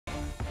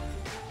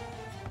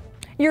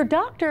Your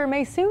doctor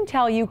may soon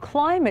tell you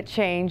climate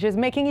change is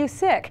making you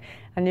sick.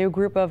 A new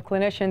group of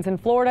clinicians in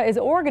Florida is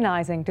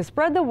organizing to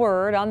spread the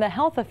word on the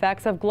health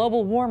effects of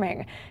global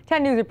warming.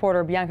 10 News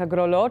reporter Bianca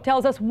Grollo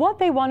tells us what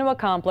they want to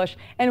accomplish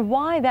and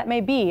why that may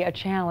be a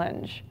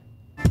challenge.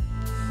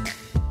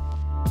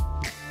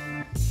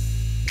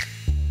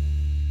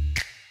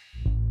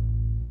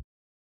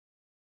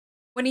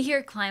 When you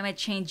hear climate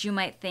change, you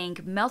might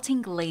think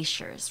melting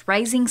glaciers,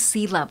 rising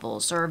sea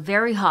levels, or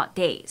very hot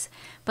days.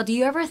 But do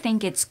you ever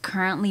think it's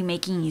currently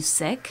making you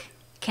sick?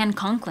 Ken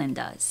Conklin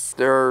does.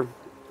 There are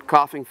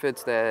coughing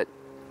fits that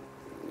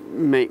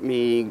make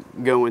me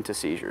go into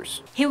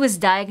seizures. He was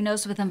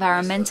diagnosed with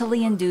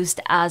environmentally induced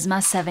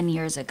asthma 7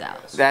 years ago.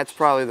 That's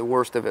probably the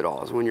worst of it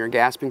all, is when you're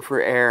gasping for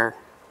air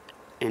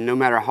and no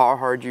matter how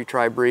hard you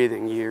try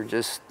breathing, you're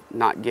just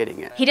not getting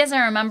it. He doesn't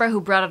remember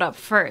who brought it up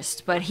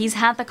first, but he's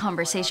had the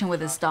conversation with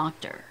his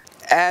doctor.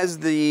 As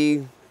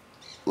the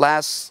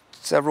last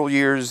several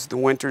years, the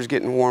winter's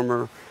getting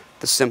warmer,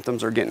 the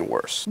symptoms are getting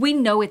worse. We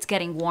know it's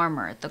getting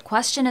warmer. The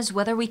question is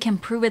whether we can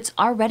prove it's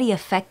already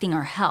affecting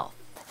our health.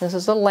 This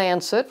is a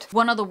Lancet.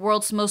 One of the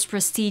world's most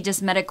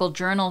prestigious medical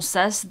journals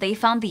says they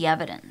found the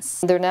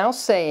evidence. They're now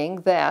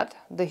saying that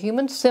the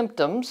human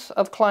symptoms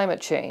of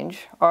climate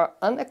change are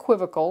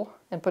unequivocal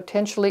and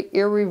potentially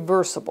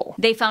irreversible.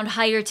 They found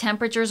higher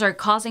temperatures are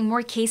causing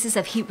more cases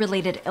of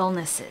heat-related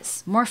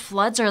illnesses. More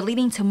floods are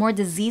leading to more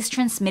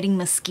disease-transmitting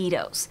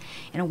mosquitoes.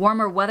 And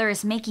warmer weather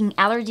is making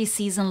allergy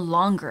season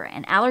longer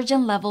and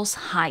allergen levels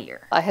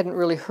higher. I hadn't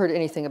really heard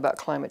anything about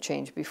climate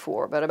change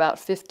before, but about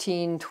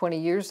 15, 20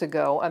 years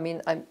ago,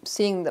 I'm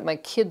seeing that my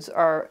kids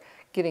are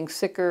getting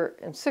sicker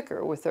and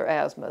sicker with their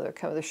asthma.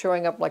 They're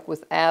showing up like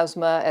with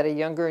asthma at a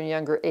younger and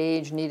younger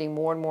age, needing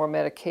more and more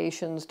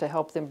medications to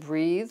help them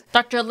breathe.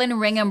 Dr. Lynn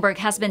Ringenberg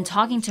has been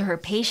talking to her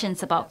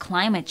patients about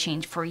climate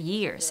change for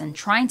years and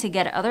trying to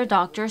get other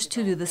doctors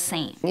to do the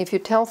same. If you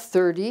tell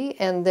 30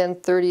 and then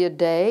 30 a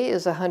day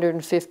is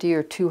 150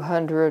 or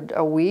 200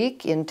 a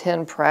week in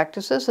 10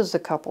 practices is a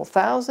couple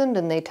thousand,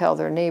 and they tell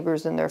their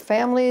neighbors and their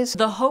families.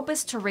 The hope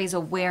is to raise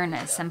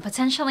awareness and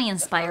potentially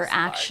inspire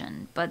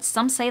action, but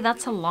some say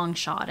that's a long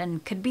shot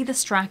and could be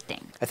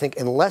distracting. I think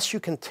unless you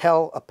can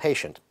tell a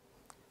patient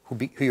who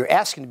you're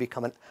asking to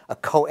become a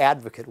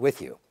co-advocate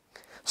with you,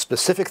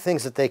 specific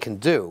things that they can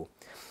do,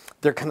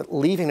 they're kind of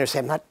leaving there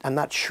saying, I'm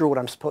not sure what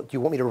I'm supposed to. Do you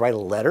want me to write a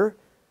letter?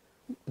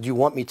 Do you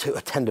want me to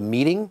attend a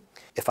meeting?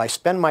 If I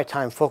spend my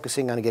time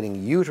focusing on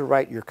getting you to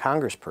write your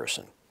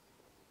congressperson,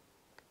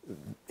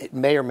 it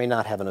may or may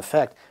not have an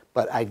effect,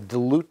 but I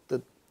dilute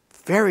the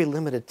very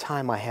limited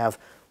time I have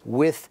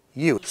with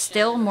you.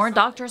 Still, more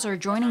doctors are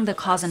joining the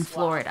cause in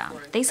Florida.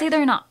 They say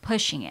they're not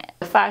pushing it.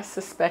 If I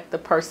suspect the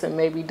person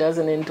maybe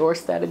doesn't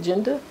endorse that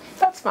agenda,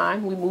 that's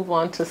fine. We move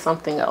on to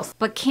something else.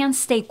 But can't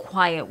stay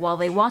quiet while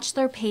they watch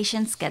their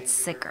patients get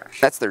sicker.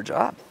 That's their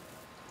job.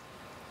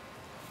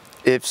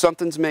 If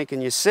something's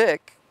making you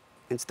sick,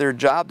 it's their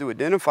job to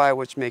identify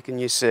what's making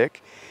you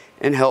sick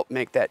and help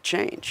make that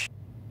change.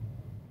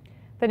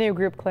 The new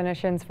group,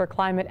 Clinicians for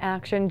Climate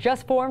Action,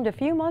 just formed a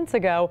few months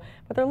ago,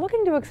 but they're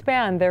looking to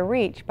expand their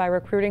reach by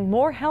recruiting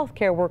more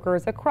healthcare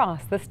workers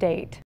across the state.